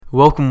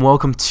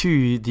Welcome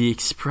to the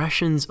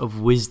Expressions of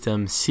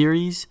Wisdom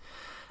series.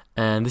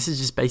 And this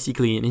is just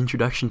basically an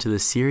introduction to the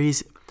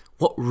series.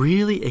 What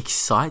really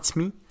excites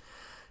me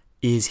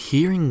is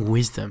hearing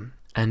wisdom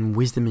and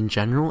wisdom in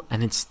general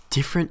and its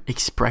different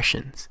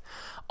expressions.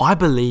 I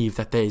believe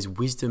that there is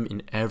wisdom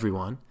in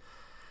everyone,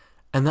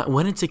 and that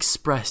when it's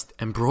expressed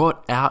and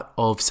brought out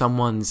of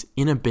someone's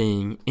inner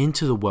being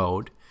into the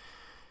world,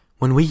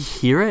 when we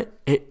hear it,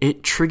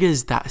 it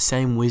triggers that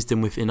same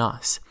wisdom within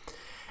us.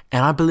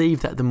 And I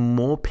believe that the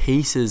more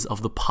pieces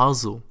of the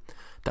puzzle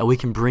that we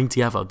can bring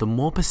together, the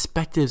more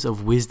perspectives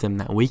of wisdom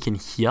that we can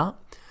hear,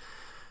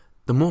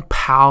 the more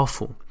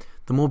powerful,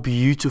 the more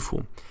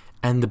beautiful,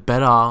 and the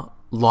better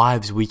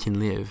lives we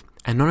can live.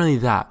 And not only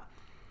that,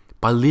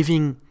 by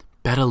living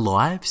better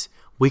lives,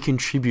 we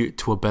contribute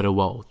to a better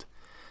world.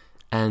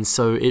 And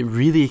so it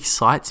really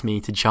excites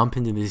me to jump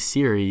into this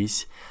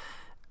series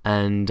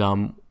and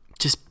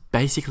just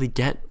basically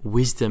get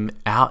wisdom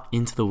out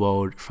into the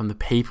world from the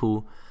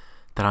people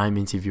that I'm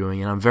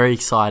interviewing. And I'm very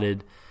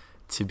excited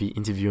to be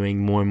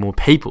interviewing more and more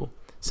people.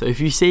 So if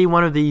you see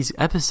one of these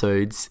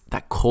episodes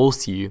that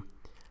calls to you,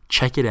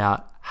 check it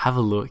out, have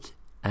a look,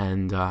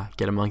 and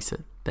get amongst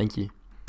it. Thank you.